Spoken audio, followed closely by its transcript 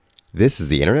This is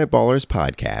the Internet Ballers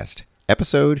Podcast,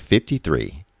 episode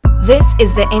 53. This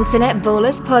is the Internet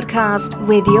Ballers Podcast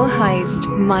with your host,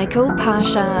 Michael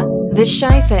Pasha, the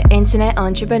show for internet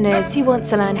entrepreneurs who want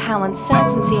to learn how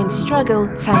uncertainty and struggle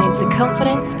turn into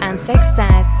confidence and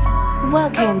success.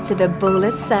 Welcome to the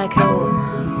Ballers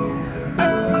Circle.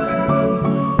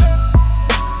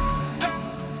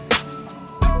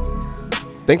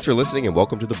 Thanks for listening and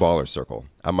welcome to the Baller Circle.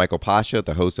 I'm Michael Pasha,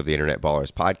 the host of the Internet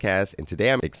Ballers Podcast, and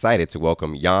today I'm excited to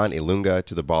welcome Jan Ilunga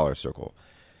to the Baller Circle.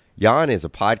 Jan is a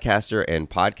podcaster and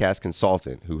podcast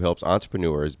consultant who helps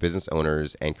entrepreneurs, business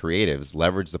owners, and creatives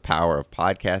leverage the power of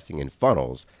podcasting and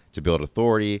funnels to build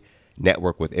authority,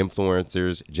 network with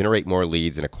influencers, generate more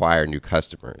leads, and acquire new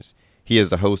customers. He is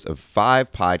the host of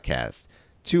 5 podcasts.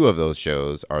 2 of those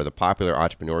shows are the popular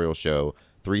entrepreneurial show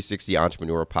 360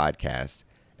 Entrepreneur Podcast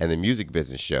and the music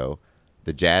business show,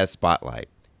 The Jazz Spotlight.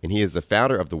 And he is the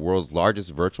founder of the world's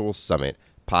largest virtual summit,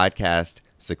 Podcast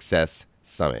Success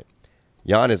Summit.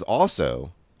 Jan is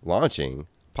also launching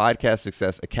Podcast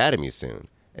Success Academy soon.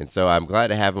 And so I'm glad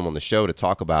to have him on the show to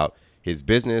talk about his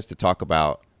business, to talk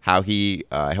about how he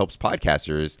helps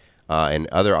podcasters and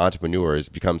other entrepreneurs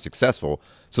become successful.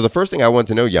 So the first thing I want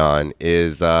to know, Jan,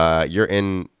 is you're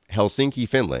in Helsinki,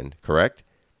 Finland, correct?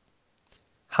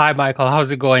 Hi, Michael.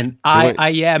 How's it going? I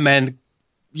am. And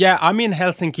yeah, I'm in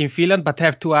Helsinki, Finland, but I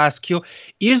have to ask you,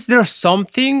 is there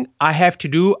something I have to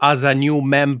do as a new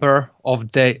member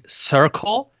of the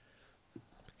circle?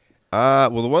 Well,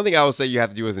 the one thing I would say you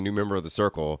have to do as a new member of the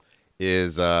circle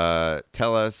is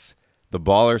tell us the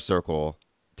Baller Circle,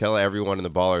 tell everyone in the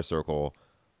Baller Circle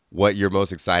what you're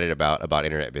most excited about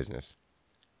internet business.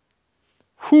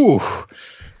 Whew.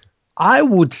 I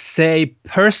would say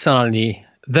personally,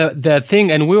 the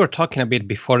thing, and we were talking a bit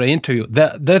before the interview,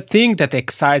 the thing that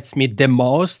excites me the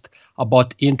most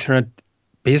about internet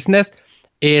business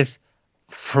is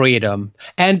freedom.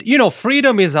 And, you know,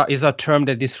 freedom is a term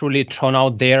that is really thrown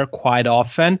out there quite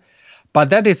often, but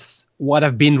that is what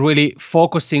I've been really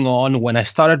focusing on when I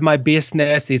started my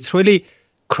business. It's really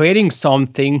creating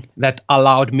something that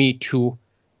allowed me to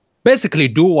basically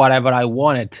do whatever I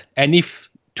wanted. And if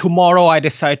tomorrow I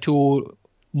decide to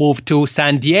move to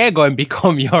San Diego and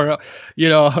become your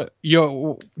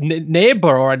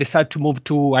neighbor, or I decide to move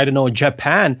to,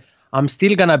 Japan, I'm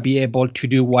still going to be able to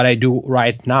do what I do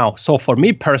right now. So for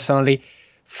me personally,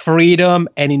 freedom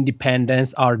and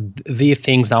independence are the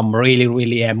things I'm really,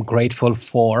 really am grateful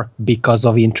for because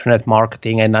of internet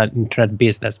marketing and internet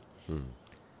business.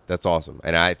 That's awesome.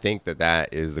 And I think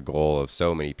that is the goal of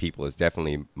so many people. It's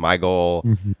definitely my goal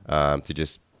to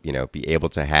just be able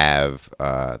to have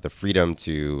the freedom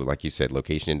to, like you said,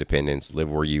 location independence,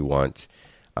 live where you want,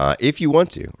 if you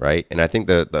want to, right? And I think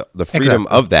the freedom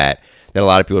of that a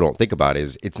lot of people don't think about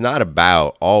is it's not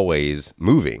about always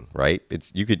moving, right?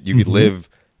 It's you could live,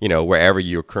 wherever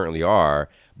you currently are,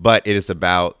 but it is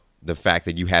about the fact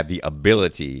that you have the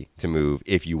ability to move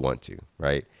if you want to,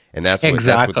 right? And that's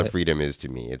what the freedom is to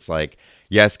me. It's like,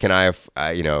 yes, can I,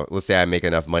 let's say I make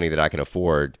enough money that I can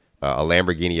afford a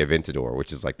Lamborghini Aventador,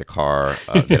 which is like the car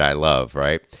that I love,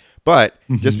 right? But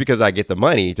just because I get the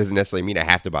money doesn't necessarily mean I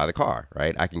have to buy the car,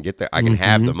 right? I can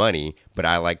have the money, but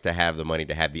I like to have the money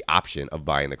to have the option of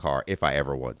buying the car if I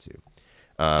ever want to.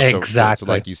 So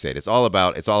like you said, it's all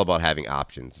about having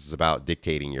options. It's about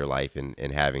dictating your life and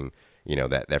having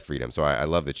that freedom. So I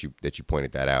love that you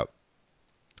pointed that out.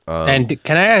 And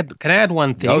can I add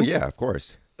one thing? Oh yeah, of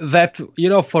course. That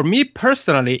for me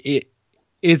personally,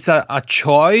 it's a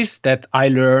choice that I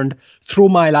learned through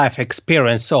my life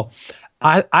experience. So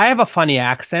I have a funny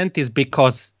accent is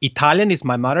because Italian is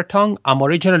my mother tongue. I'm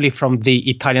originally from the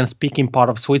Italian-speaking part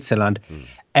of Switzerland.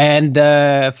 And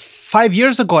 5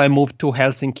 years ago, I moved to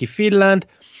Helsinki, Finland.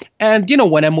 And,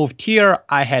 when I moved here,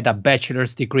 I had a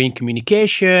bachelor's degree in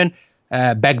communication.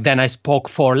 Back then, I spoke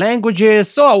 4 languages.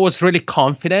 So I was really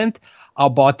confident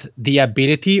about the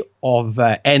ability of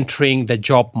entering the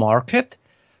job market.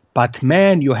 But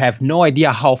man, you have no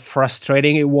idea how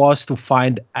frustrating it was to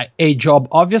find a job.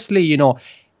 Obviously,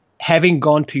 having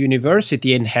gone to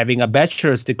university and having a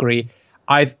bachelor's degree,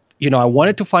 I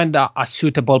wanted to find a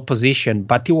suitable position,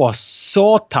 but it was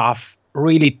so tough,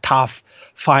 really tough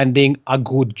finding a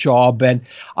good job. And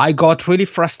I got really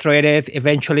frustrated.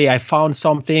 Eventually, I found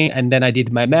something, and then I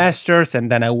did my master's, and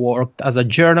then I worked as a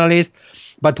journalist.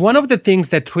 But one of the things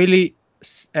that really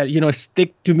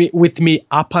stick with me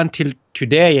up until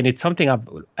today, and it's something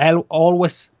I'll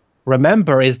always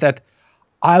remember, is that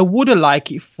I would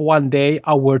like if one day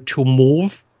I were to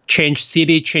move, change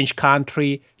city, change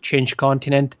country, change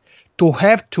continent, to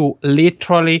have to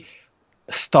literally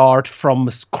start from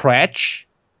scratch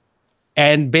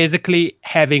and basically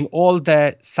having all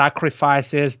the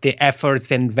sacrifices, the efforts,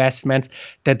 the investments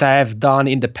that I have done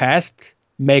in the past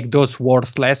make those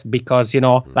worthless, because,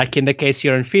 like in the case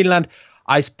here in Finland,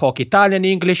 I spoke Italian,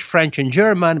 English, French, and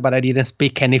German, but I didn't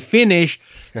speak any Finnish.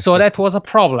 So that was a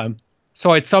problem.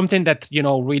 So it's something that,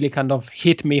 really kind of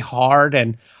hit me hard.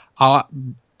 And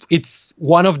it's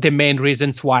one of the main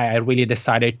reasons why I really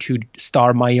decided to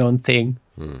start my own thing.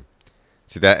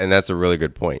 See that's a really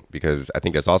good point, because I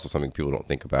think that's also something people don't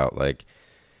think about. Like,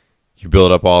 you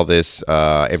build up all this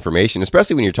information,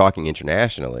 especially when you're talking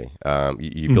internationally.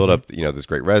 You build up, this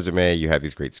great resume, you have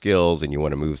these great skills, and you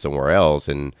want to move somewhere else.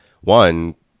 And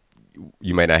one,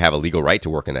 you might not have a legal right to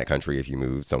work in that country if you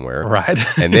move somewhere. Right.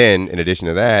 And then in addition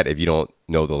to that, if you don't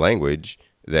know the language,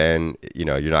 then,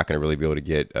 you're not going to really be able to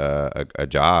get a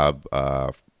job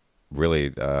really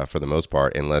for the most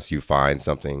part, unless you find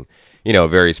something,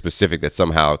 very specific that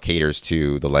somehow caters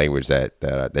to the language that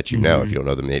you know, if you don't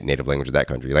know the native language of that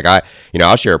country. Like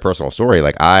I'll share a personal story.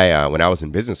 Like when I was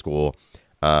in business school,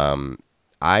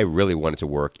 I really wanted to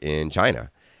work in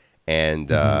China. And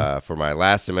for my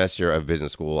last semester of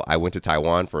business school, I went to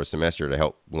Taiwan for a semester to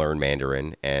help learn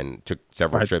Mandarin, and took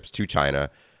several trips to China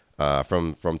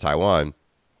from Taiwan.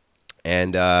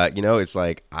 And, it's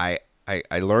like I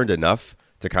learned enough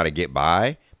to kind of get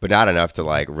by, but not enough to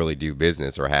like really do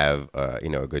business or have,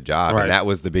 a good job. Right. And that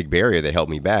was the big barrier that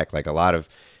held me back. Like a lot of,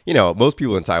 most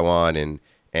people in Taiwan and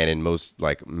in most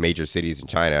like major cities in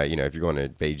China, if you're going to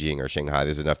Beijing or Shanghai,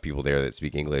 there's enough people there that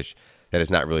speak English that it's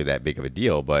not really that big of a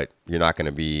deal, but you're not going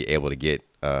to be able to get,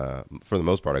 for the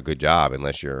most part, a good job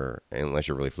unless you're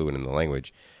really fluent in the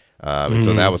language. And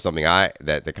so that was something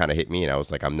that kind of hit me, and I was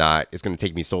like, it's going to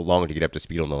take me so long to get up to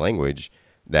speed on the language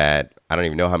that I don't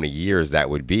even know how many years that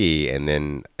would be. And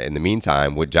then in the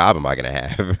meantime, what job am I going to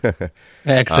have?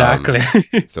 Exactly.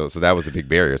 So that was a big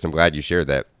barrier. So I'm glad you shared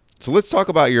that. So let's talk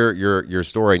about your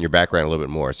story and your background a little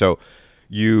bit more. So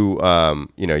you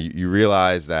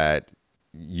realize that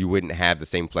you wouldn't have the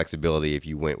same flexibility if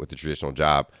you went with the traditional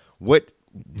job. What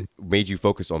made you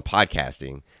focus on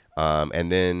podcasting?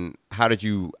 And then how did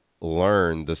you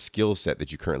learn the skill set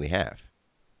that you currently have?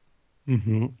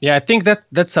 Yeah, I think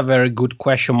that's a very good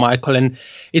question, Michael. And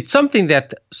it's something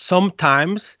that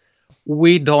sometimes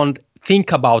we don't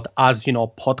think about as,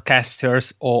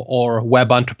 podcasters or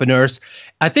web entrepreneurs.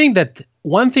 I think that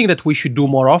one thing that we should do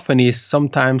more often is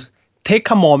sometimes take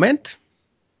a moment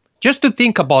just to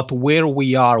think about where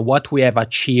we are, what we have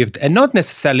achieved, and not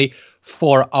necessarily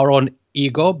for our own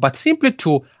ego, but simply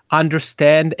to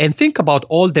understand and think about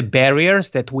all the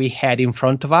barriers that we had in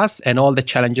front of us and all the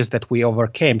challenges that we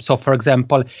overcame. So, for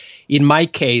example, in my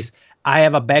case, I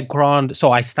have a background.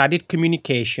 So I studied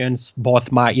communications, both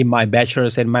in my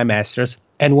bachelor's and my master's.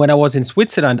 And when I was in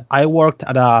Switzerland, I worked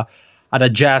at a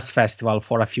jazz festival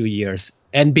for a few years.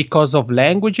 And because of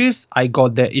languages,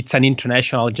 it's an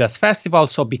international jazz festival.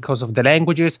 So because of the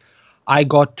languages, I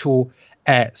got to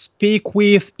speak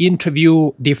with,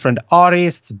 interview different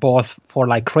artists, both for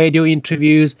like radio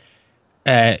interviews,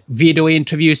 video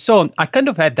interviews. So I kind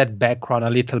of had that background a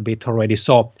little bit already.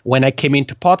 So when I came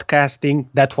into podcasting,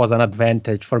 that was an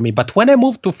advantage for me. But when I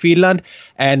moved to Finland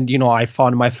and, I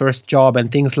found my first job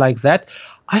and things like that,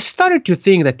 I started to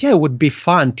think that, it would be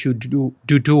fun to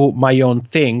do my own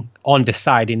thing on the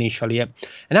side initially.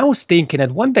 And I was thinking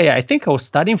that one day, I think I was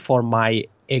studying for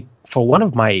for one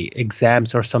of my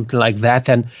exams or something like that.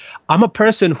 And I'm a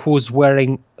person who's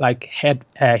wearing like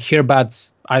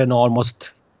earbuds, I don't know, almost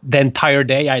the entire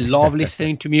day. I love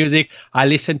listening to music. I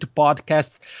listen to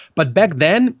podcasts. But back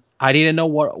then, I didn't know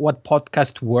what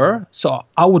podcasts were. So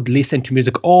I would listen to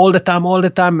music all the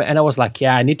time. And I was like,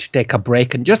 I need to take a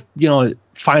break and just,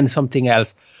 find something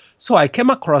else. So I came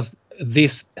across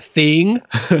this thing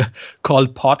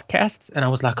called podcasts. And I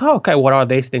was like, oh, okay, what are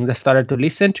these things? I started to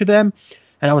listen to them.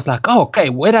 And I was like, oh, okay,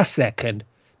 wait a second.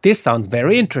 This sounds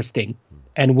very interesting,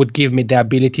 and would give me the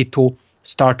ability to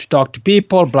start to talk to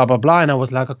people, blah, blah, blah. And I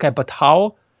was like, okay, but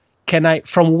how can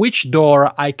from which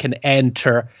door I can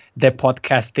enter the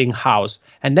podcasting house?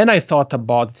 And then I thought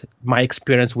about my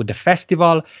experience with the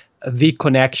festival, the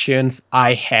connections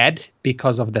I had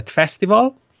because of that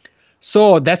festival.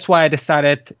 So that's why I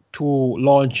decided to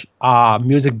launch a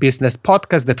music business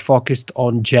podcast that focused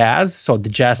on jazz. So the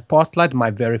Jazz Spotlight, my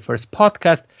very first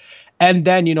podcast. And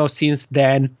then, since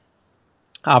then,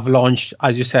 I've launched,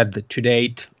 as you said, to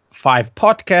date, 5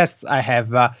 podcasts. I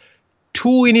have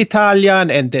 2 in Italian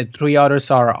and the 3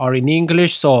 others are in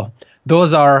English. So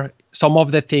those are some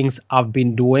of the things I've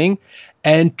been doing.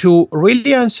 And to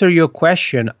really answer your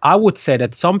question, I would say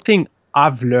that something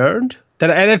I've learned,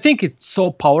 and I think it's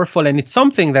so powerful, and it's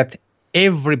something that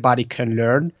everybody can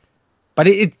learn, but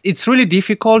it's really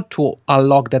difficult to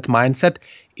unlock that mindset,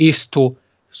 is to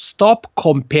stop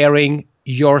comparing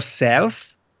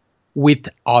yourself with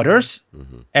others.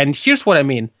 And here's what I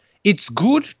mean. It's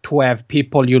good to have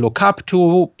people you look up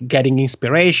to, getting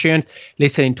inspiration,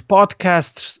 listening to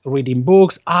podcasts, reading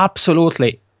books.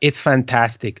 Absolutely. It's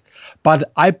fantastic.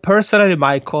 But I personally,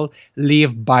 Michael,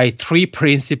 live by 3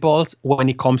 principles when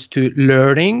it comes to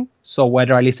learning. So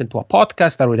whether I listen to a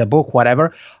podcast, I read a book,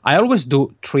 whatever, I always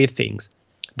do 3 things.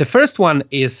 The first one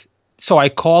is, so I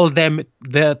call them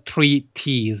the 3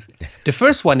 T's. The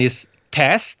first one is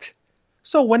test.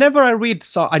 So whenever I read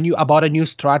about a new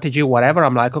strategy, whatever,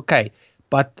 I'm like, okay,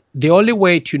 but the only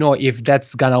way to know if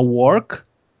that's gonna work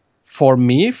for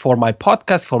me, for my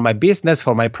podcast, for my business,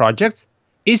 for my projects,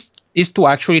 is to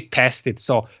actually test it.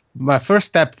 So my first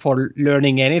step for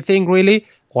learning anything really,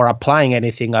 or applying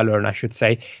anything I learn, I should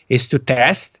say, is to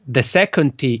test. The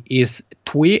second T is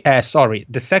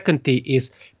the second T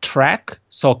is track.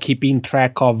 So keeping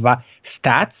track of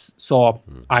stats. So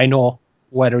I know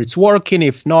whether it's working,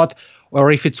 if not, or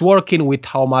if it's working, with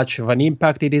how much of an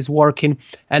impact it is working.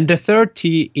 And the third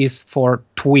T is for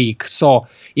tweak. So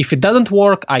if it doesn't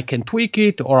work, I can tweak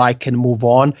it or I can move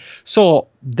on. So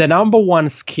the number one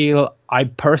skill I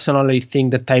personally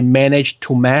think that I managed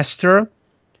to master,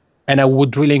 and I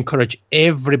would really encourage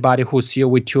everybody who's here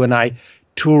with you and I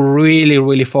to really,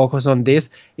 really focus on this,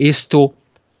 is to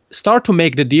start to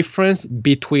make the difference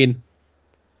between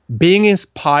being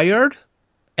inspired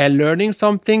and learning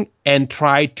something and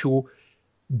try to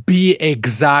be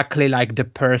exactly like the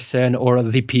person or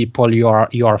the people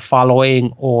you're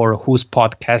following or whose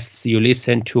podcasts you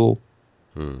listen to.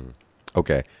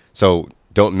 Okay. So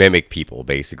don't mimic people,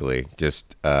 basically.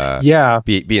 Just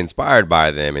be inspired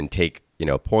by them and take,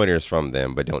 pointers from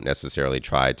them, but don't necessarily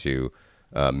try to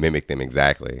mimic them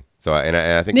exactly. So, and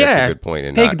I think that's a good point.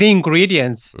 And take the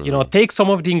ingredients, take some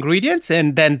of the ingredients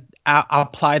and then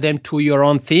apply them to your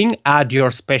own thing, add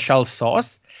your special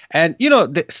sauce. And,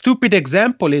 the stupid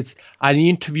example is an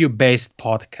interview-based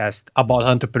podcast about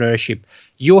entrepreneurship.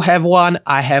 You have one,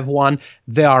 I have one.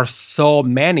 There are so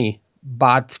many,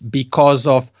 but because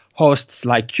of hosts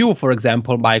like you, for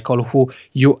example, Michael, who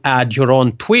you add your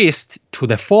own twist to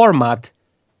the format,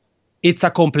 it's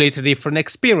a completely different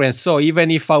experience. So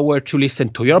even if I were to listen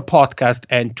to your podcast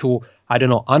and to, I don't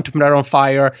know, Entrepreneur on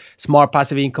Fire, Smart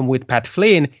Passive Income with Pat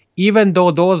Flynn, even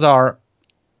though those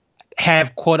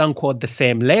have quote unquote the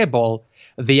same label,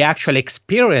 the actual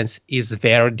experience is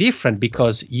very different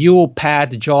because you,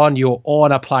 Pat, John, you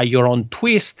all apply your own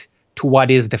twist to what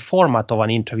is the format of an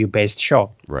interview-based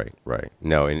show. Right.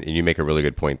 No, and you make a really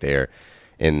good point there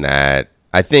in that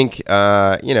I think,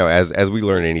 as we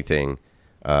learn anything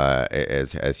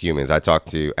as humans, I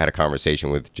had a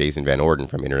conversation with Jason Van Orden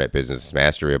from Internet Business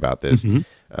Mastery about this,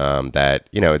 that,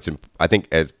 I think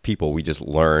as people, we just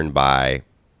learn by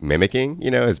mimicking.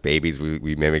 As babies,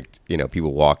 we mimicked,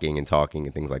 people walking and talking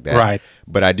and things like that. Right.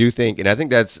 But I do think, and I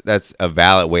think that's a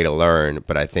valid way to learn,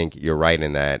 but I think you're right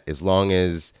in that as long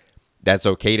as that's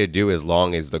okay to do, as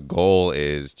long as the goal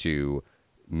is to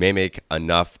mimic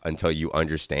enough until you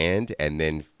understand, and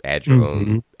then add your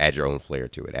own flair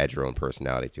to it, add your own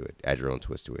personality to it, add your own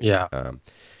twist to it. Yeah.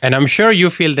 And I'm sure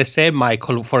you feel the same,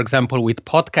 Michael, for example, with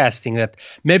podcasting, that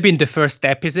maybe in the first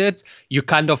episodes, you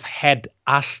kind of had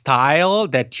a style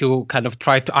that you kind of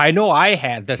tried to, I know I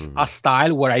had this, a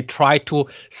style where I try to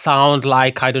sound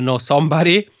like, I don't know,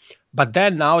 somebody. But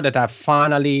then now that I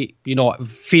finally,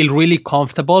 feel really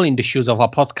comfortable in the shoes of a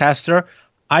podcaster,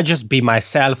 I just be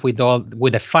myself with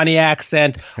a funny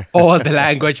accent, all the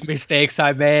language mistakes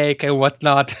I make and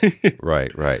whatnot.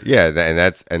 Right. Yeah,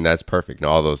 and that's perfect. And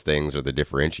all those things are the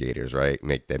differentiators, right?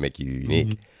 That make you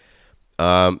unique.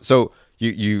 So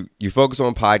you focus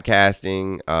on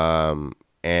podcasting,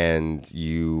 and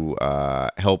you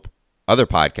help other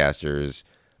podcasters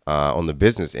on the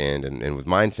business end and with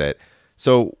mindset.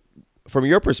 So from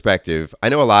your perspective, I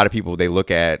know a lot of people, they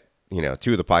look at, 2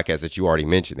 of the podcasts that you already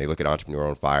mentioned. They look at Entrepreneur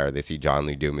on Fire. They see John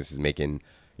Lee Dumas is making,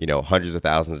 hundreds of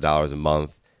thousands of dollars a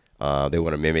month. They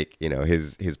want to mimic,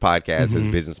 his podcast, his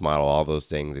business model, all those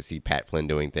things. They see Pat Flynn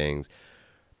doing things.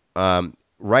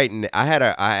 Right. And I had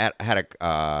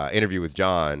a interview with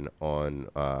John on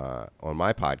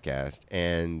my podcast.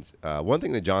 And one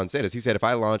thing that John said is, he said, if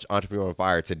I launch Entrepreneur on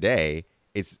Fire today,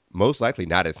 it's most likely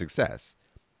not a success.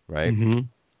 Right.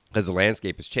 Because the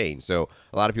landscape has changed. So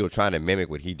a lot of people trying to mimic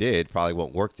what he did probably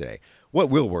won't work today. What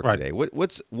will work today?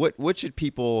 What should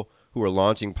people who are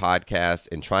launching podcasts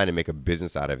and trying to make a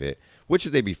business out of it, what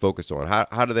should they be focused on?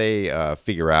 How do they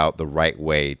figure out the right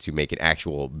way to make an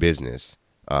actual business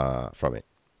from it?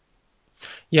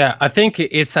 Yeah, I think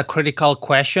it's a critical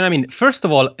question. I mean, first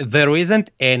of all, there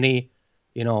isn't any,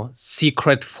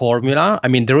 secret formula. I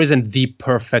mean, there isn't the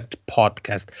perfect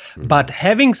podcast. But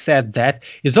having said that,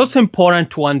 it's also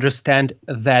important to understand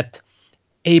that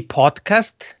a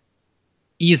podcast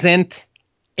isn't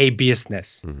a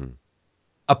business.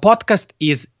 A podcast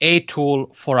is a tool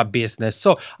for a business.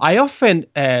 So I often,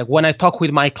 when I talk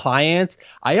with my clients,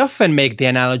 I often make the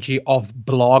analogy of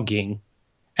blogging.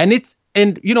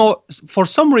 For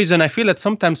some reason, I feel that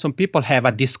sometimes some people have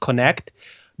a disconnect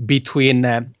between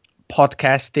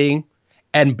podcasting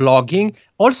and blogging.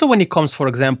 Also, when it comes, for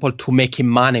example, to making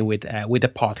money with a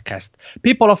podcast,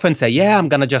 people often say, "Yeah, I'm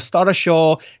gonna just start a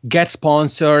show, get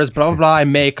sponsors, blah blah blah. I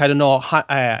make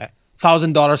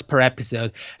 $1,000 per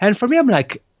episode." And for me, I'm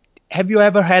like, "Have you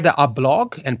ever had a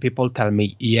blog?" And people tell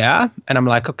me, "Yeah." And I'm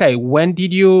like, "Okay, when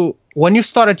you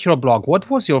started your blog, what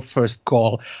was your first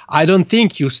goal?" I don't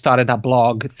think you started a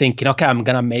blog thinking, "Okay, I'm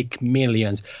gonna make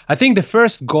millions." I think the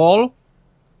first goal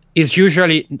is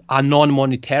usually a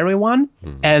non-monetary one.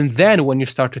 And then when you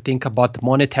start to think about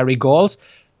monetary goals,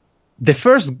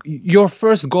 your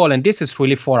first goal, and this is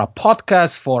really for a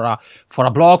podcast, for a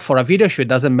blog, for a video show, it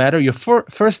doesn't matter. Your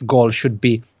first goal should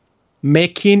be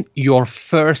making your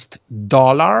first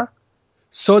dollar,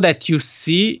 so that you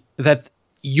see that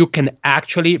you can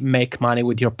actually make money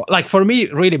with your like for me,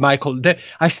 really, Michael,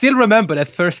 I still remember that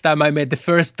first time I made the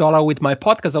first dollar with my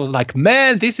podcast. I was like,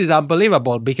 man, this is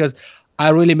unbelievable, because I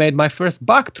really made my first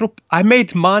buck I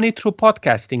made money through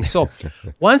podcasting. So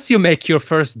once you make your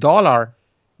first dollar,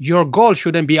 your goal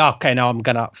shouldn't be, okay, now I'm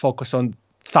gonna focus on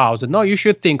 1,000. No, you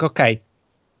should think, okay,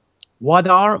 what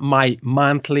are my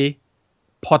monthly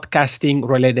podcasting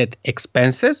related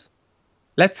expenses?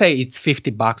 Let's say it's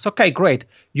 $50. Okay, great.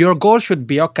 Your goal should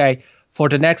be, okay, for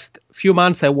the next few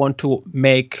months, I want to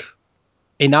make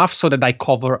enough so that I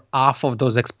cover half of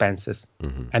those expenses.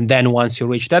 And then once you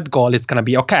reach that goal, it's going to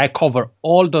be, okay, I cover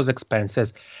all those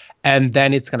expenses. And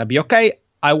then it's going to be, okay,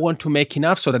 I want to make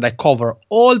enough so that I cover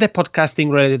all the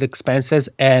podcasting related expenses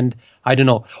and, I don't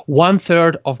know,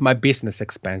 1/3 of my business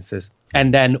expenses,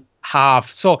 and then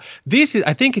half. So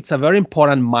I think it's a very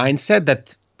important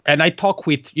mindset and I talk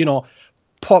with,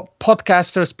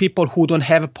 podcasters, people who don't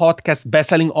have a podcast,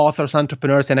 best-selling authors,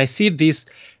 entrepreneurs, and I see this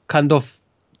kind of,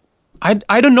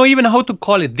 I don't know even how to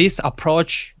call it, this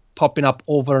approach popping up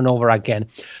over and over again.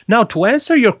 Now, to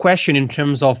answer your question in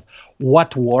terms of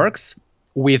what works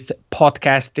with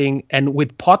podcasting and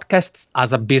with podcasts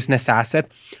as a business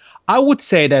asset, I would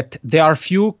say that there are a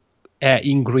few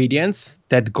ingredients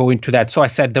that go into that. So I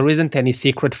said there isn't any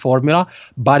secret formula,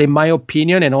 but in my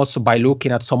opinion, and also by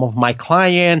looking at some of my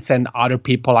clients and other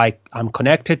people I'm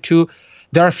connected to,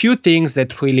 there are a few things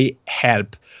that really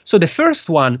help. So the first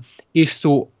one is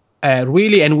to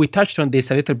really, and we touched on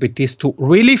this a little bit, is to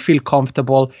really feel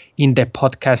comfortable in the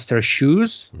podcaster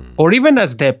shoes, or even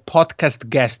as the podcast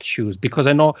guest shoes, because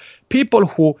I know people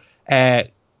who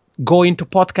go into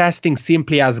podcasting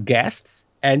simply as guests,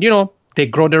 and they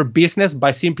grow their business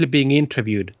by simply being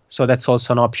interviewed. So that's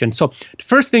also an option. So the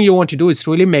first thing you want to do is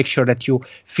really make sure that you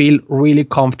feel really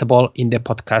comfortable in the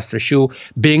podcaster shoe,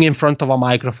 being in front of a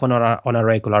microphone on a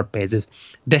regular basis.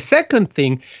 The second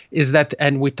thing is that,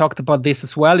 and we talked about this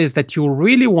as well, is that you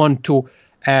really want to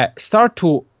start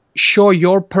to show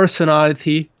your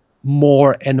personality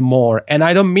more and more. And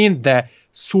I don't mean the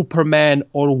Superman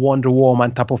or Wonder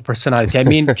Woman type of personality. I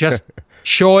mean just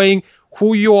showing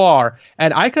who you are.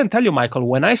 And I can tell you, Michael,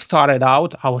 when I started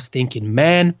out, I was thinking,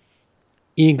 man,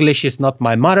 English is not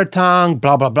my mother tongue,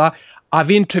 blah, blah, blah. I've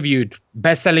interviewed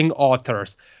best-selling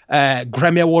authors,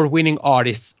 Grammy Award-winning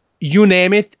artists, you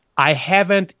name it. I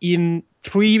haven't, in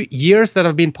 3 years that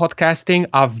I've been podcasting,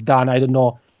 I've done, I don't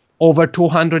know, over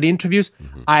 200 interviews.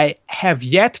 I have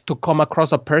yet to come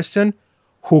across a person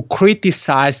who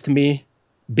criticized me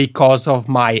because of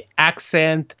my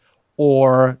accent,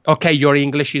 or, okay, your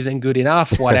English isn't good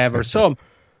enough, whatever. So,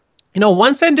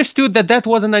 once I understood that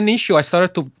wasn't an issue, I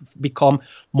started to become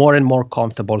more and more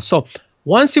comfortable. So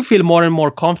once you feel more and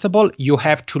more comfortable, you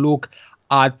have to look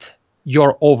at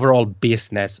your overall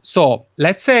business. So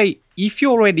let's say if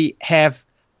you already have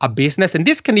a business, and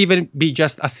this can even be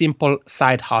just a simple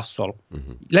side hustle.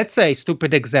 Let's say,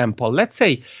 stupid example, let's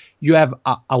say you have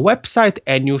a website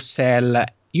and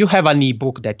you have an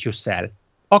ebook that you sell.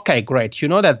 Okay, great. You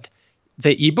know that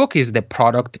the ebook is the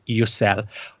product you sell.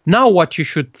 Now what you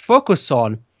should focus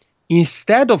on,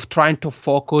 instead of trying to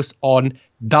focus on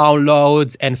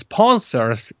downloads and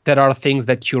sponsors that are things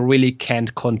that you really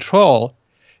can't control,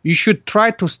 you should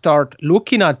try to start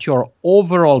looking at your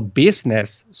overall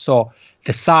business. So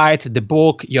the site, the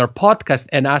book, your podcast,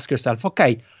 and ask yourself,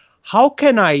 okay, how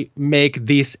can I make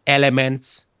these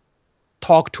elements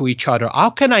talk to each other? How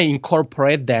can I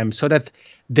incorporate them so that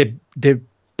the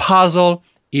puzzle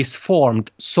is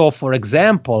formed? So, for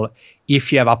example,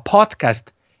 if you have a podcast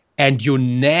and you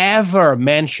never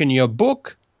mention your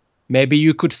book, maybe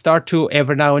you could start to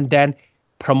every now and then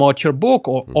promote your book,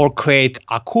 or create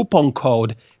a coupon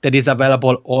code that is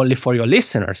available only for your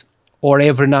listeners. Or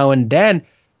every now and then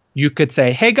you could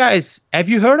say, hey guys, have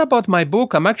you heard about my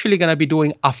book? I'm actually going to be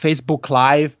doing a Facebook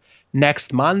Live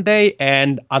next Monday,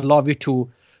 and I'd love you to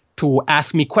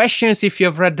ask me questions if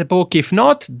you've read the book. If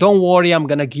not, don't worry, I'm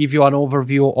going to give you an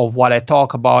overview of what I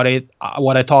talk about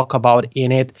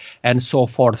in it, and so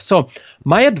forth. So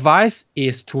my advice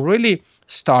is to really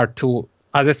start to,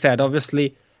 as I said,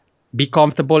 obviously, be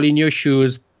comfortable in your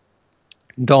shoes.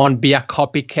 Don't be a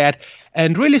copycat,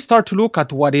 and really start to look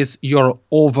at what is your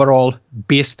overall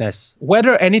business.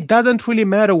 And it doesn't really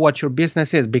matter what your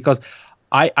business is, because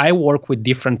I work with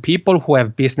different people who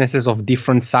have businesses of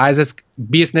different sizes,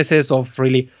 businesses of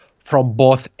really from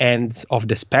both ends of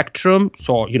the spectrum.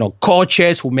 So,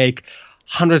 coaches who make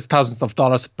hundreds of thousands of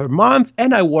dollars per month.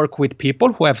 And I work with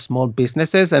people who have small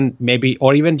businesses and maybe,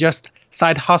 or even just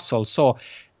side hustles. So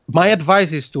my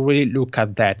advice is to really look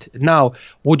at that. Now,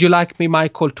 would you like me,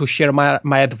 Michael, to share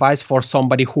my advice for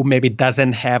somebody who maybe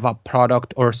doesn't have a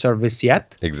product or service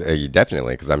yet?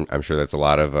 Definitely, because I'm sure that's a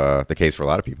lot of the case for a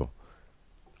lot of people.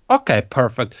 Okay,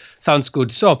 perfect. Sounds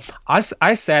good. So as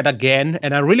I said again,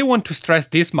 and I really want to stress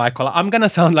this, Michael, I'm going to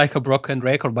sound like a broken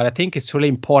record, but I think it's really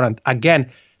important. Again,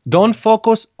 don't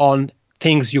focus on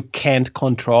things you can't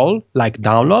control, like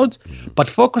downloads, but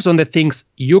focus on the things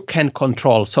you can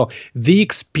control. So the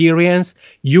experience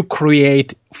you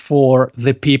create for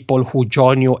the people who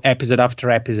join you episode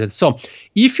after episode. So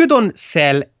if you don't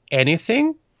sell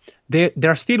anything, there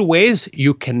are still ways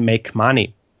you can make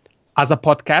money. As a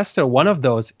podcaster, one of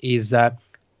those is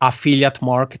affiliate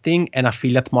marketing, and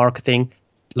affiliate marketing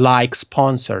like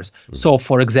sponsors. So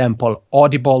for example,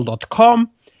 audible.com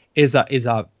is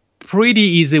a pretty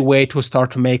easy way to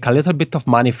start to make a little bit of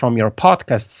money from your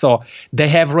podcast. So they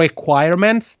have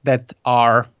requirements that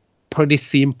are pretty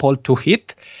simple to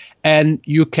hit, and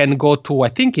you can go to, I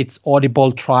think it's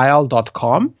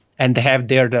audibletrial.com, and they have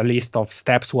there the list of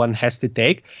steps one has to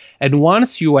take. And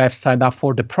once you have signed up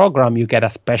for the program, you get a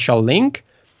special link,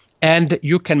 and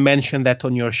you can mention that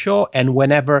on your show. And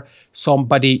whenever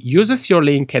somebody uses your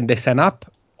link and they sign up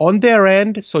on their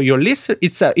end, so your listen,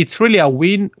 it's really a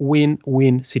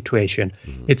win-win-win situation.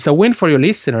 It's a win for your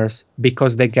listeners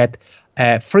because they get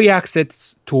free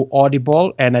access to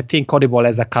Audible, and I think Audible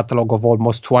has a catalog of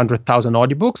almost 200,000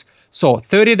 audiobooks. So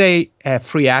 30-day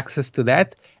free access to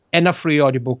that, and a free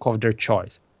audiobook of their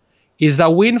choice. Is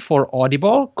a win for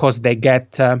Audible because they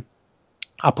get a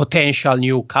potential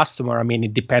new customer. I mean,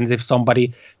 it depends if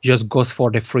somebody just goes for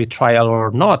the free trial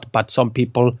or not, but some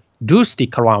people do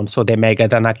stick around, so they may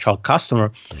get an actual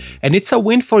customer. And it's a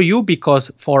win for you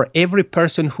because for every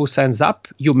person who signs up,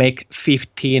 you make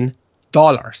 $15.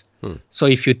 So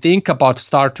if you think about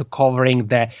start to covering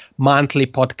the monthly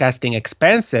podcasting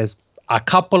expenses, a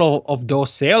couple of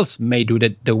those sales may do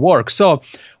the work. So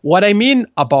what I mean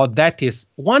about that is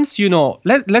once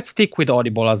let's stick with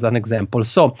Audible as an example.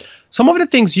 So some of the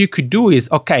things you could do is,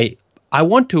 okay, I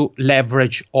want to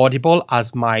leverage Audible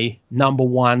as my number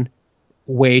one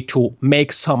way to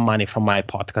make some money from my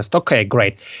podcast. Okay,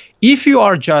 great. If you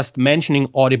are just mentioning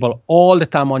Audible all the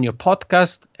time on your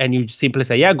podcast and you simply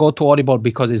say, yeah, go to Audible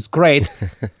because it's great,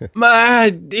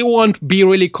 it won't be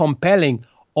really compelling.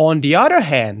 On the other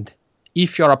hand,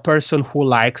 if you're a person who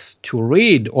likes to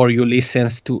read or you listen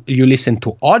to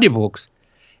audiobooks,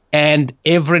 and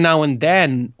every now and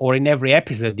then or in every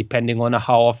episode, depending on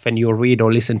how often you read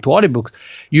or listen to audiobooks,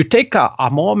 you take a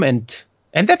moment,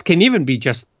 and that can even be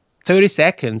just 30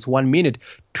 seconds, 1 minute,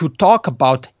 to talk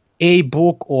about a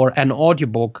book or an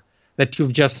audiobook that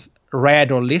you've just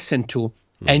read or listened to,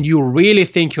 and you really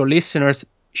think your listeners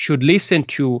should listen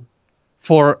to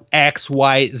for X,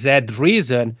 Y, Z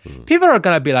reason, people are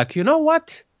going to be like, you know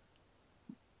what,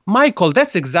 Michael,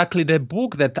 that's exactly the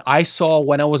book that I saw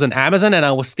when I was on Amazon, and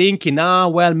I was thinking,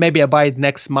 well, maybe I buy it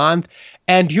next month.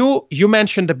 And you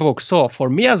mentioned the book. So for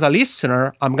me as a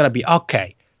listener, I'm going to be,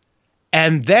 okay.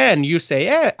 And then you say,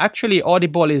 yeah, actually,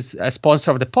 Audible is a sponsor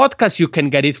of the podcast. You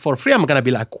can get it for free. I'm going to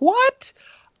be like, what?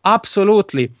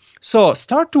 Absolutely. So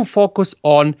start to focus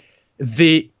on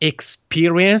the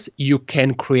experience you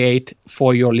can create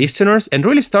for your listeners, and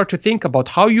really start to think about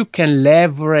how you can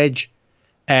leverage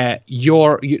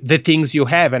the things you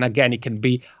have. And again, it can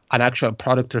be an actual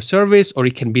product or service, or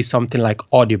it can be something like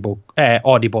Audible.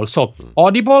 So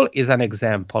Audible is an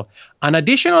example. An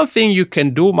additional thing you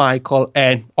can do, Michael,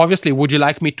 and obviously, would you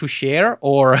like me to share,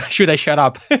 or should I shut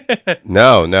up?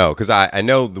 No, because I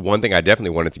know the one thing I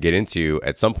definitely wanted to get into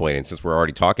at some point, and since we're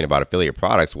already talking about affiliate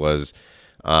products, was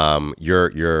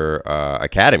your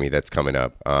academy that's coming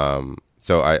up.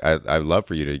 So I'd love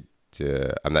for you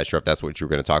to I'm not sure if that's what you're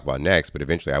going to talk about next, but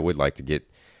eventually I would like to get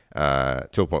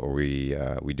to a point where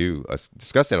we do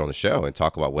discuss that on the show and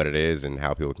talk about what it is and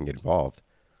how people can get involved.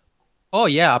 Oh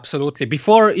yeah, absolutely.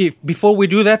 Before we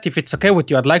do that, if it's okay with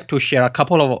you, I'd like to share a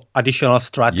couple of additional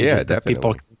strategies. Yeah, that definitely.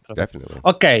 people Definitely.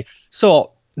 Okay,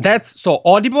 so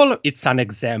Audible. It's an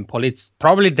example. It's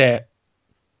probably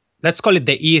let's call it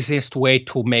the easiest way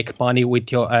to make money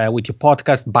with your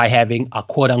podcast, by having a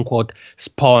quote unquote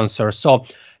sponsor. So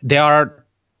there are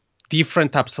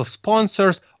different types of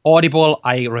sponsors. Audible,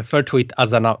 I refer to it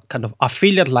as a kind of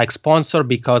affiliate-like sponsor,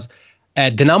 because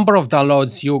the number of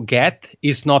downloads you get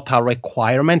is not a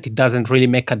requirement. It doesn't really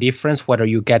make a difference whether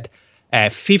you get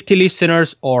 50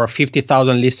 listeners or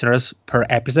 50,000 listeners per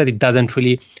episode. It doesn't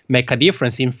really make a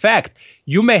difference. In fact,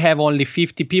 you may have only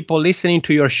 50 people listening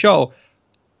to your show,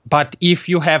 but if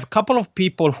you have a couple of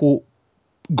people who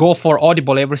go for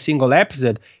Audible every single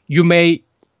episode, you may,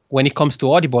 when it comes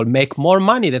to Audible, make more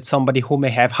money than somebody who may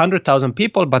have 100,000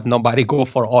 people, but nobody go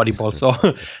for Audible. So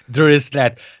there is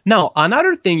that. Now,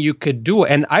 another thing you could do,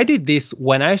 and I did this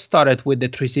when I started with the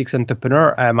 360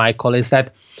 Entrepreneur, Michael, is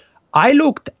that I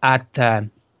looked at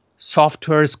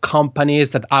softwares,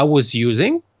 companies that I was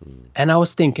using, and I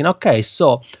was thinking, okay,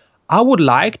 so I would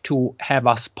like to have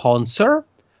a sponsor,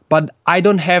 but I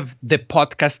don't have the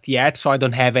podcast yet, so I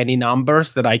don't have any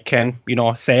numbers that I can,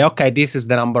 say, okay, this is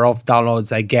the number of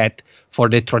downloads I get for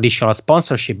the traditional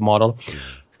sponsorship model.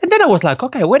 And then I was like,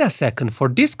 okay, wait a second. For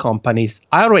these companies,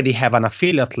 I already have an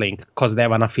affiliate link because they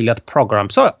have an affiliate program.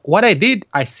 So what I did,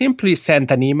 I simply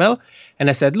sent an email and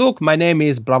I said, look, my name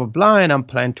is blah, blah, blah, and I'm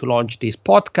planning to launch this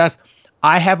podcast.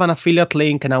 I have an affiliate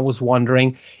link, and I was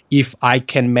wondering if I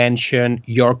can mention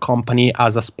your company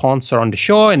as a sponsor on the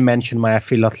show and mention my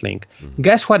affiliate link.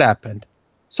 Guess what happened?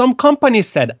 Some companies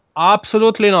said,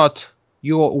 absolutely not.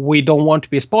 We don't want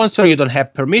to be a sponsor. You don't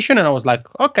have permission. And I was like,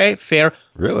 okay, fair.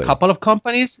 Really? A couple of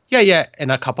companies, yeah.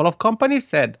 And a couple of companies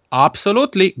said,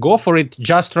 absolutely, go for it.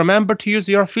 Just remember to use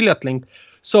your affiliate link.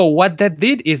 So what that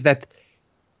did is that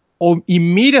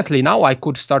immediately now I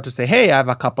could start to say, hey, I have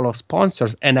a couple of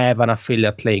sponsors and I have an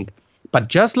affiliate link. But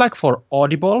just like for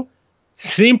Audible,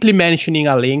 simply mentioning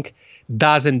a link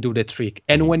doesn't do the trick.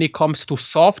 And when it comes to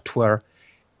software,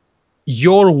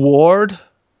 your word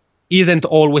isn't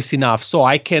always enough. So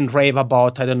I can rave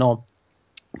about,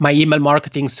 my email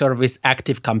marketing service,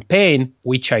 ActiveCampaign,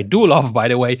 which I do love, by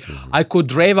the way. I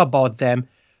could rave about them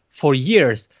for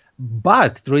years.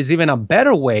 But there is even a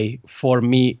better way for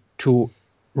me to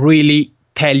really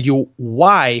tell you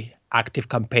why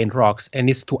ActiveCampaign rocks, and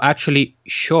is to actually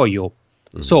show you.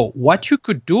 So what you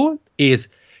could do is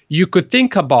you could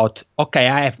think about, okay,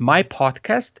 I have my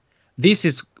podcast. This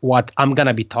is what I'm going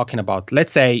to be talking about.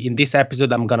 Let's say in this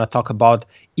episode, I'm going to talk about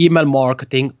email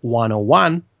marketing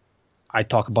 101. I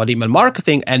talk about email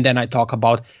marketing, and then I talk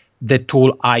about the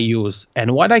tool I use.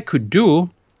 And what I could do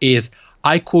is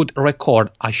I could record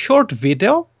a short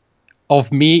video of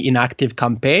me in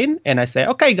ActiveCampaign, and I say,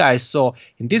 okay, guys, so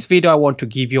in this video, I want to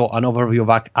give you an overview of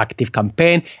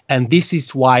ActiveCampaign, and this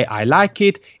is why I like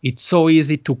it. It's so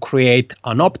easy to create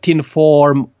an opt-in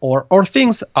form or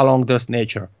things along those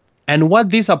nature. And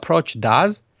what this approach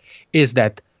does is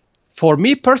that for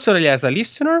me personally as a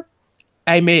listener,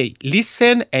 I may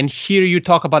listen and hear you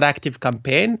talk about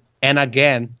ActiveCampaign, and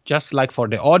again, just like for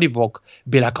the audiobook,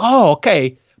 be like, oh,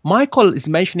 okay, Michael is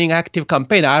mentioning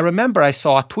ActiveCampaign. I remember I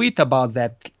saw a tweet about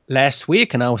that last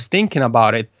week and I was thinking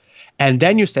about it. And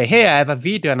then you say, hey, I have a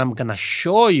video and I'm going to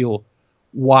show you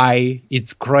why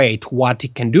it's great, what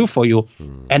it can do for you.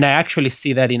 And I actually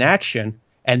see that in action.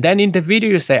 And then in the video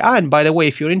you say, and by the way,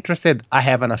 if you're interested, I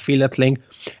have an affiliate link.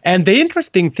 And the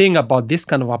interesting thing about this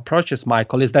kind of approaches,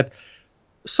 Michael, is that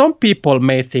some people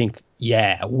may think,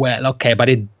 yeah, well, okay, but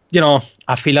it,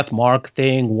 affiliate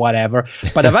marketing, whatever.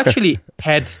 But I've actually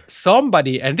had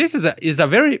somebody, and this is a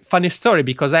very funny story,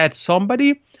 because I had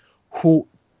somebody who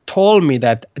told me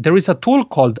that there is a tool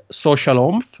called Social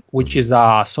Oomph, which is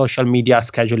a social media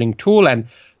scheduling tool. And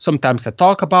sometimes I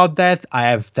talk about that. I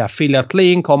have the affiliate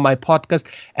link on my podcast.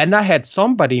 And I had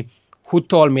somebody who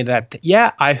told me that,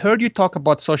 yeah, I heard you talk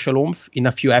about Social Oomph in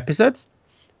a few episodes.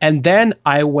 And then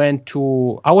I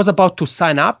was about to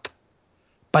sign up.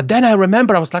 But then I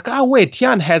remember I was like, oh, wait,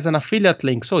 Jan has an affiliate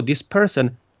link. So this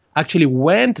person actually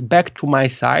went back to my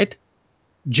site,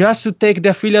 just to take the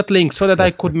affiliate link so that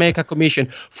I could make a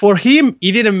commission. For him,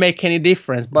 it didn't make any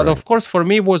difference. But Right. of course, for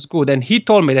me, it was good. And he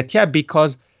told me that, yeah,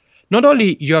 because not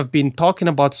only you have been talking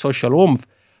about social oomph,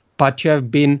 but you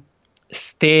have been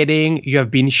stating, you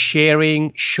have been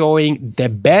sharing, showing the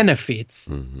benefits.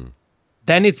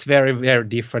 Then it's very, very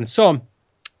different. So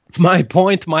my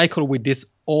point, Michael, with this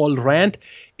all rant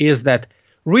is that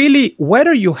really,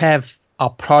 whether you have a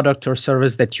product or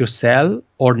service that you sell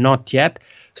or not yet,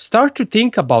 start to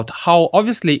think about how,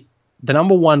 obviously, the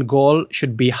number one goal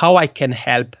should be how I can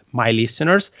help my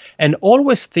listeners, and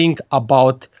always think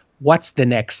about what's the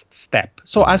next step.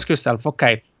 So ask yourself,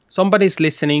 okay, somebody's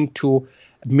listening to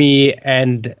me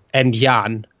and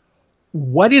Jan.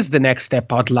 What is the next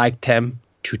step I'd like them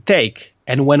to take?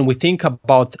 And when we think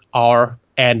about our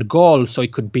end goal, so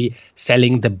it could be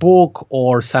selling the book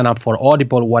or sign up for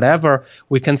Audible, whatever,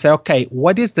 we can say, okay,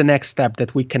 what is the next step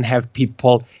that we can have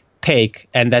people take?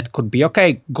 And that could be,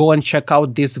 okay, go and check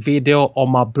out this video on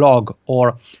my blog,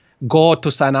 or go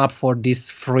to sign up for this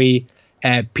free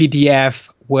PDF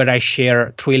where I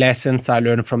share 3 lessons I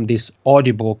learned from this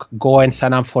audiobook. Go and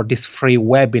sign up for this free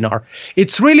webinar.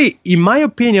 It's really, in my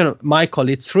opinion, Michael,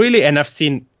 it's really, and I've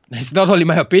seen, it's not only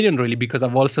my opinion really, because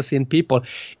I've also seen people,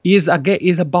 is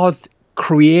about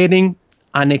creating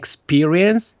an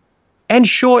experience and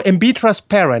show and be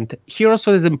transparent. Here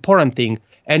also is the important thing,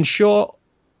 and show,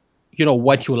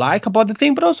 what you like about the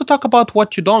thing, but also talk about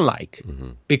what you don't like,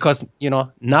 because,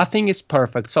 nothing is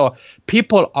perfect. So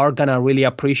people are going to really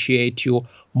appreciate you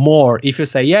more if you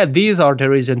say, yeah, these are the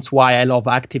reasons why I love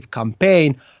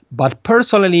ActiveCampaign, but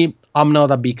personally, I'm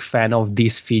not a big fan of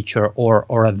this feature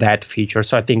or that feature.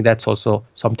 So I think that's also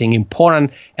something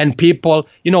important. And people,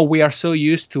 we are so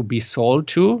used to be sold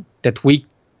to that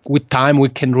with time, we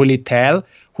can really tell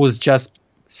who's just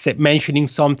mentioning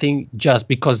something just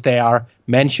because they are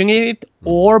mentioning it,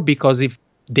 or because if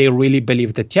they really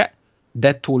believe that, yeah,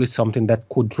 that tool is something that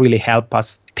could really help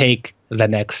us take the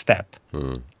next step.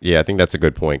 Yeah, I think that's a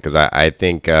good point, because I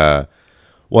think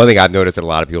one thing I've noticed that a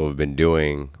lot of people have been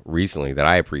doing recently that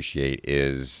I appreciate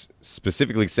is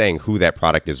specifically saying who that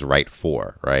product is right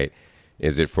for, right?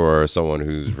 Is it for someone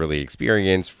who's really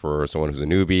experienced, for someone who's a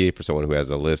newbie, for someone who has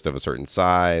a list of a certain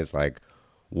size? Like,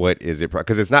 what is it?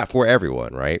 Because it's not for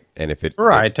everyone, right? And if it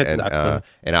Right, exactly,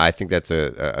 and I think that's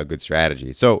a good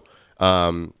strategy. So,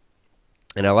 and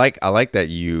I like that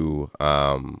you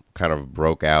kind of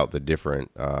broke out the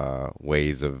different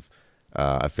ways of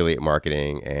affiliate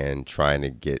marketing and trying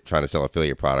to sell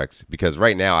affiliate products, because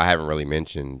right now I haven't really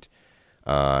mentioned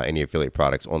any affiliate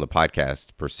products on the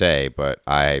podcast per se, but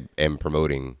I am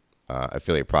promoting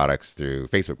affiliate products through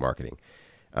Facebook marketing.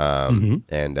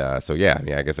 And so, yeah, I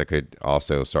mean, I guess I could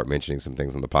also start mentioning some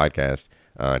things on the podcast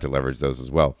to leverage those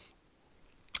as well.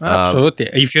 Absolutely.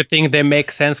 If you think they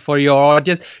make sense for your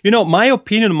audience, my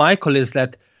opinion, Michael, is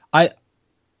that I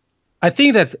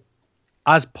think that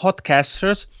as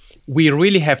podcasters, we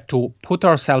really have to put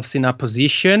ourselves in a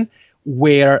position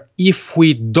where if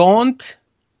we don't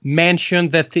mention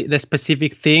the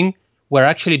specific thing, we're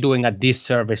actually doing a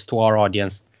disservice to our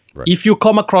audience. Right. If you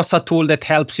come across a tool that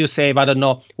helps you save, I don't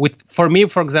know, for me,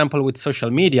 for example, with social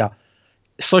media,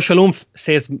 Social Oomph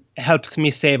helps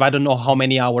me save, I don't know how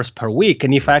many hours per week.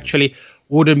 And if I actually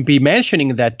wouldn't be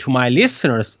mentioning that to my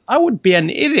listeners, I would be an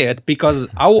idiot, because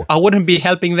I wouldn't be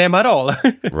helping them at all.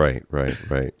 Right.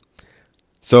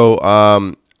 So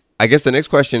I guess the next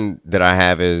question that I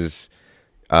have is,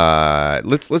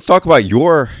 let's talk about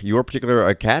your particular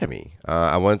academy.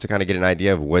 I wanted to kind of get an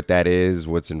idea of what that is,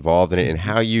 what's involved in it, and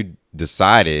how you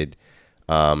decided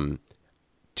to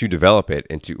develop it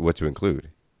and what to include.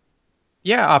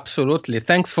 Yeah, absolutely.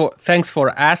 Thanks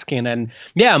for asking. And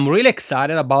yeah, I'm really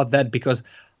excited about that, because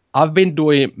I've been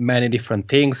doing many different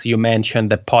things. You mentioned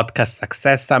the Podcast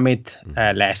Success Summit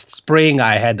last spring.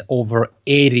 I had over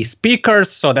 80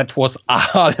 speakers, so that was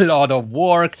a lot of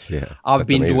work. Yeah, I've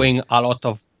been doing a lot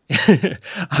of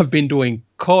I've been doing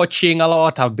coaching a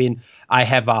lot. I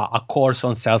have a course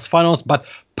on sales funnels, but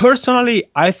personally,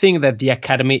 I think that the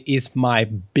Academy is my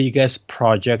biggest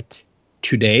project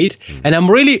to date. And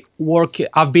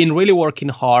I've been really working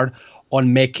hard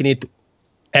on making it.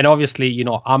 And obviously,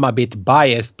 I'm a bit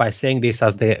biased by saying this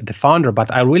as the founder,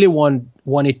 but I really want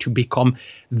it to become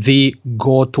the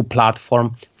go-to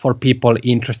platform for people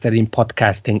interested in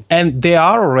podcasting. And there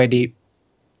are already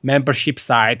membership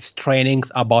sites,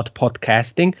 trainings about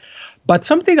podcasting. But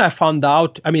something I found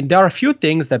out, there are a few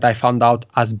things that I found out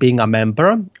as being a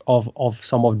member of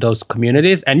some of those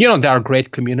communities. And, there are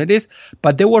great communities,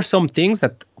 but there were some things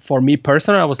that for me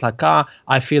personally, I was like,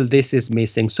 I feel this is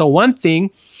missing. So one thing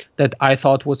that I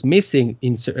thought was missing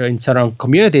in certain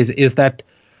communities is that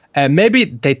Maybe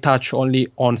they touch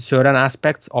only on certain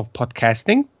aspects of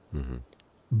podcasting.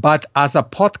 But as a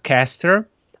podcaster,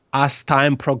 as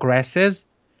time progresses,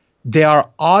 there are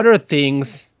other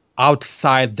things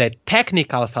outside the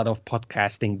technical side of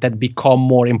podcasting that become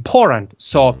more important.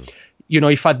 So,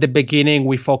 if at the beginning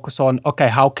we focus on, okay,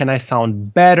 how can I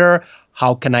sound better?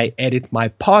 How can I edit my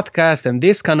podcast and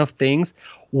these kind of things?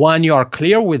 When you are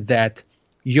clear with that,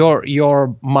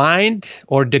 your mind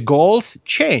or the goals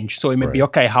change. So it may be,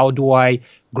 okay, how do I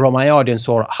grow my audience,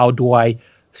 or how do I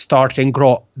start and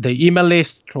grow the email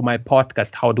list through my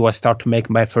podcast? How do I start to make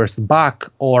my first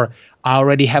buck? Or I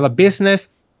already have a business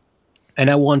and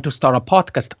I want to start a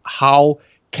podcast. How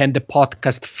can the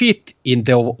podcast fit in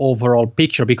the overall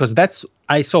picture? Because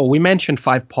we mentioned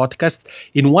 5 podcasts.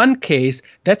 In one case,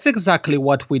 that's exactly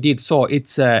what we did. So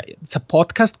it's a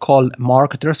podcast called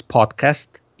Marketers Podcast.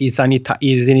 Is in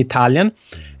Italian,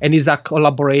 and is a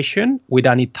collaboration with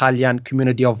an Italian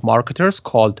community of marketers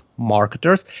called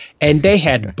Marketers. And they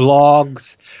had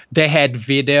blogs, they had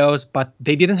videos, but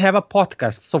they didn't have a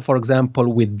podcast. So for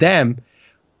example, with them,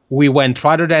 we went,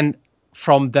 rather than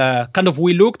from the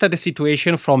we looked at the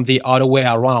situation from the other way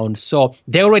around. So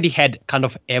they already had kind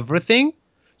of everything.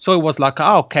 So it was like,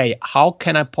 okay, how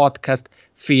can a podcast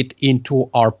fit into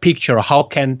our picture? How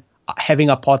can having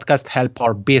a podcast help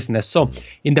our business? So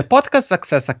in the Podcast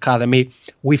Success Academy,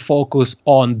 we focus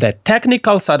on the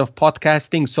technical side of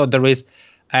podcasting. So there is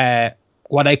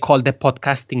what I call the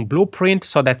podcasting blueprint.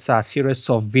 So that's a series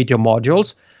of video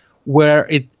modules where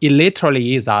it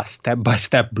literally is a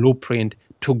step-by-step blueprint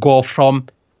to go from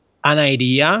an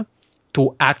idea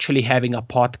to actually having a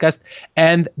podcast.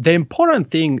 And the important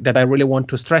thing that I really want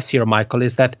to stress here, Michael,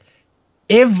 is that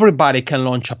everybody can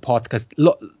launch a podcast.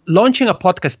 Launching a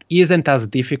podcast isn't as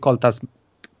difficult as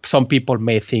some people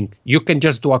may think. You can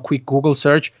just do a quick Google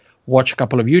search, watch a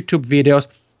couple of YouTube videos.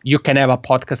 You can have a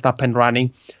podcast up and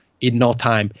running in no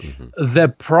time.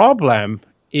 The problem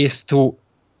is to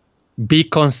be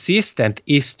consistent,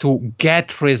 is to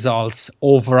get results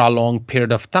over a long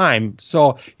period of time.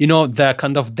 So,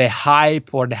 the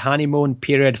hype or the honeymoon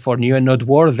period for New and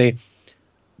Noteworthy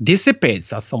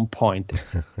dissipates at some point.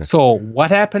 So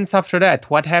what happens after that?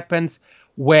 What happens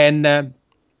when,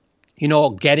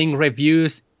 getting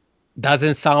reviews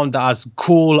doesn't sound as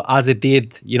cool as it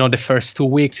did, the first 2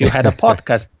 weeks you had a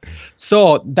podcast?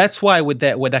 So that's why with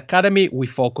the Academy, we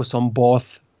focus on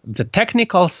both the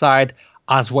technical side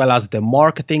as well as the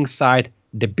marketing side,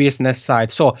 the business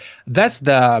side. So that's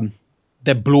the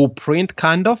blueprint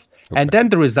kind of. Okay. And then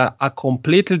there is a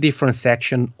completely different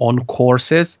section on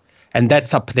courses. And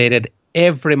that's updated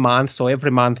every month. So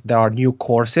every month there are new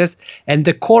courses. And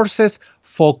the courses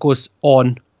focus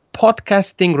on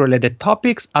podcasting related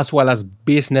topics as well as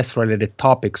business related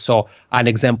topics. So an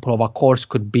example of a course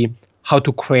could be how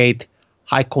to create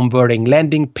high converting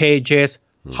landing pages,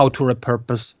 how to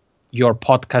repurpose your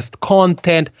podcast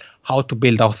content, how to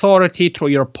build authority through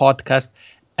your podcast,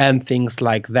 and things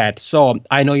like that. So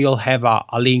I know you'll have a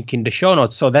link in the show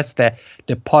notes. So that's the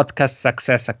Podcast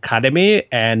Success Academy.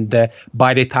 And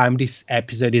by the time this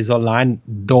episode is online,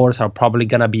 doors are probably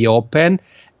going to be open.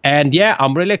 And yeah,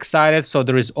 I'm really excited. So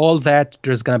there is all that.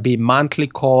 There's going to be monthly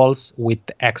calls with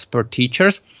expert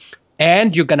teachers,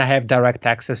 and you're going to have direct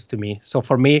access to me. So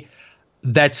for me,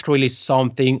 that's really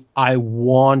something I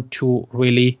want to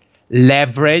really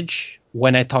leverage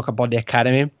when I talk about the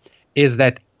Academy, is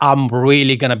that I'm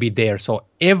really going to be there. So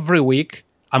every week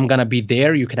I'm going to be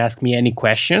there. You can ask me any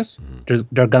questions. There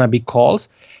are going to be calls.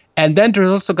 And then there's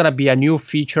also going to be a new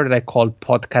feature that I call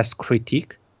Podcast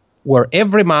Critique, where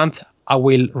every month I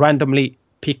will randomly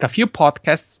pick a few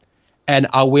podcasts and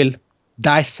I will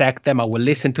dissect them. I will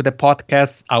listen to the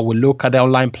podcasts. I will look at the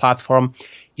online platform.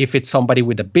 If it's somebody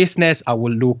with a business, I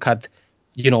will look at,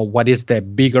 what is the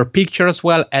bigger picture as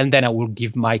well. And then I will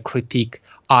give my critique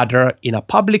either in a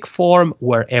public forum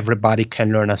where everybody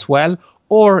can learn as well.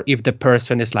 Or if the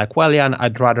person is like, well, Jan,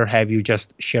 I'd rather have you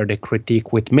just share the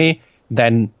critique with me,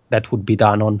 then that would be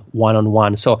done on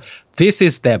one-on-one. So this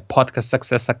is the Podcast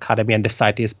Success Academy, and the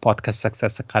site is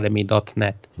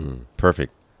podcastsuccessacademy.net.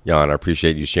 Perfect. Jan, I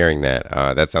appreciate you sharing that.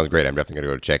 That sounds great. I'm definitely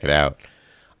going to go check it out.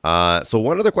 So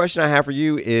one other question I have for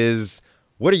you is,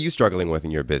 what are you struggling with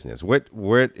in your business? What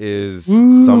is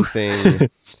something...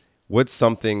 What's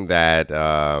something that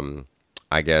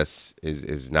I guess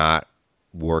is not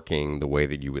working the way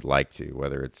that you would like to,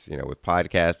 whether it's with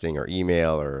podcasting or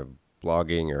email or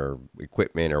blogging or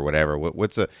equipment or whatever?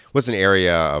 What's an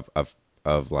area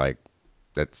of like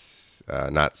that's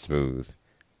not smooth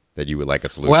that you would like a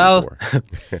solution for?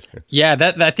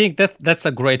 Yeah, I think that's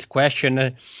a great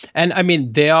question, and I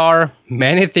mean there are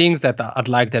many things that I'd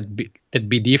like that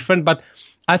be different, but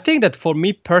I think that for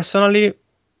me personally,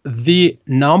 the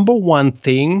number one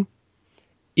thing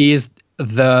is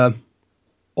the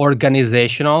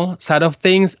organizational side of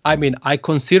things. I mean, I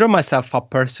consider myself a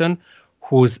person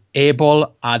who's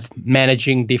able at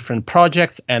managing different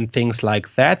projects and things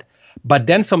like that. But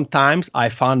then sometimes I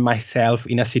found myself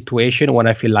in a situation when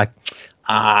I feel like,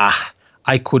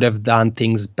 I could have done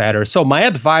things better. So my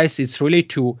advice is really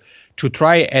to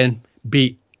try and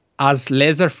be as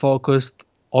laser focused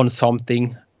on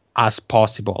something as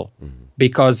possible. Mm-hmm.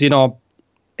 Because,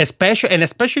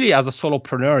 especially as a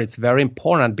solopreneur, it's very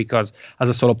important because as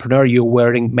a solopreneur, you're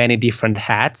wearing many different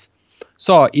hats.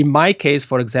 So in my case,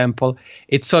 for example,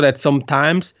 it's so that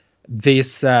sometimes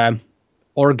this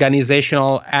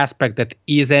organizational aspect that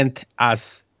isn't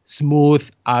as smooth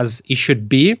as it should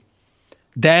be,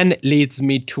 then leads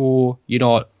me to,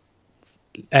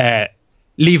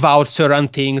 leave out certain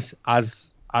things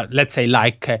as, let's say,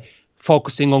 like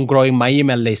focusing on growing my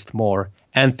email list more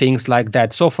and things like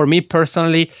that. So for me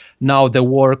personally, now the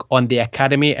work on the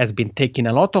academy has been taking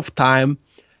a lot of time.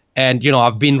 And,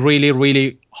 I've been really,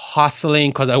 really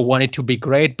hustling because I want it to be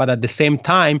great. But at the same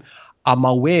time, I'm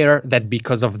aware that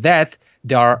because of that,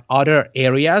 there are other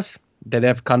areas that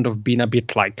have kind of been a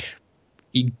bit like,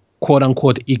 quote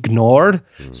unquote, ignored.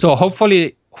 Mm. So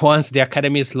hopefully once the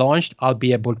academy is launched, I'll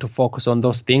be able to focus on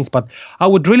those things. But I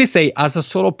would really say as a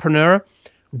solopreneur,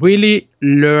 really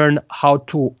learn how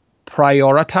to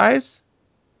prioritize.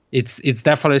 It's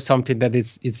definitely something that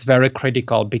it's very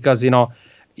critical because,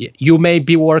 you may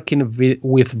be working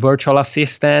with virtual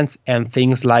assistants and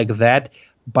things like that,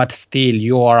 but still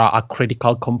you are a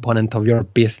critical component of your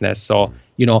business. So,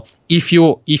 if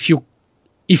you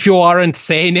aren't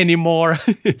sane anymore,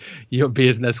 your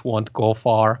business won't go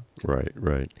far.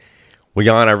 Right. Well,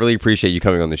 Jan, I really appreciate you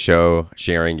coming on the show,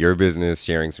 sharing your business,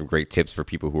 sharing some great tips for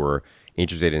people who are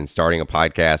interested in starting a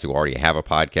podcast, who already have a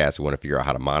podcast, who want to figure out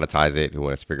how to monetize it, who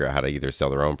want to figure out how to either sell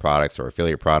their own products or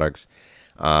affiliate products.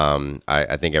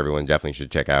 I think everyone definitely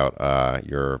should check out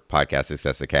your Podcast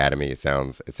Success Academy. It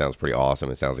sounds pretty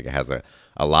awesome. It sounds like it has a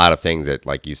lot of things that,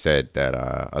 like you said, that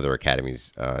other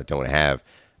academies don't have,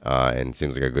 and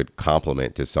seems like a good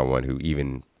complement to someone who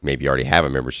even maybe already have a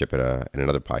membership at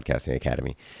another podcasting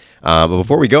academy. But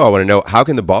before we go, I want to know, how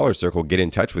can the Baller Circle get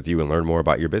in touch with you and learn more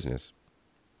about your business?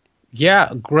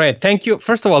 Yeah, great. Thank you.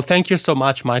 First of all, thank you so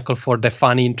much, Michael, for the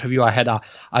funny interview. I had a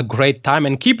great time,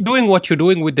 and keep doing what you're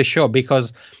doing with the show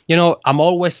because, I'm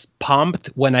always pumped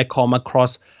when I come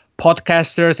across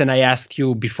podcasters and I ask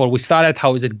you before we started,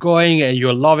 how is it going? And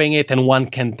you're loving it, and one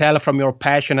can tell from your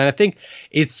passion. And I think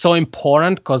it's so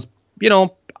important because,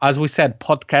 as we said,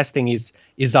 podcasting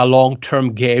is a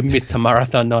long-term game. It's a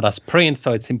marathon, not a sprint.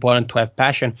 So it's important to have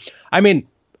passion. I mean,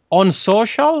 on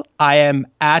social, I am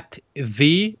at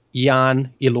the Jan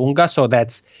Ilunga. So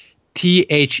that's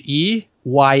THEYANNILUNGA.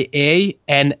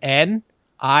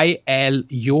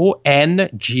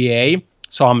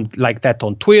 So I'm like that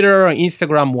on Twitter,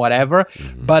 Instagram, whatever.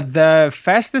 Mm-hmm. But the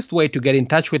fastest way to get in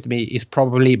touch with me is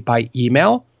probably by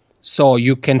email. So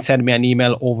you can send me an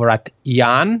email over at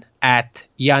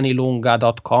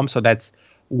yan@yanilunga.com. So that's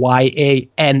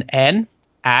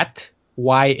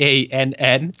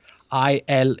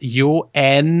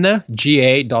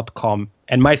YANNILUNGA.com.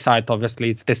 And my site, obviously,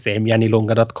 it's the same,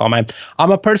 yanilunga.com.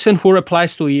 I'm a person who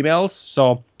replies to emails.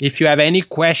 So if you have any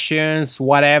questions,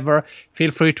 whatever,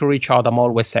 feel free to reach out. I'm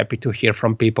always happy to hear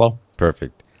from people.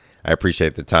 Perfect. I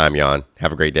appreciate the time, Jan.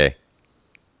 Have a great day.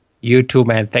 You too,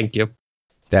 man. Thank you.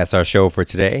 That's our show for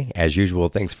today. As usual,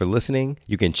 thanks for listening.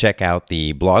 You can check out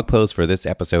the blog post for this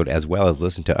episode as well as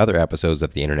listen to other episodes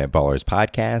of the Internet Ballers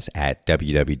podcast at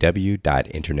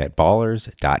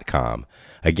www.internetballers.com.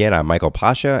 Again, I'm Michael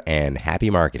Pasha, and happy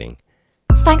marketing.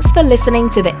 Thanks for listening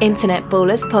to the Internet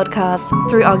Ballers podcast.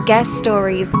 Through our guest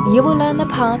stories, you will learn the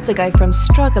path to go from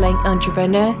struggling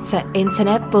entrepreneur to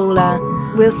internet baller.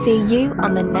 We'll see you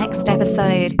on the next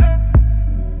episode.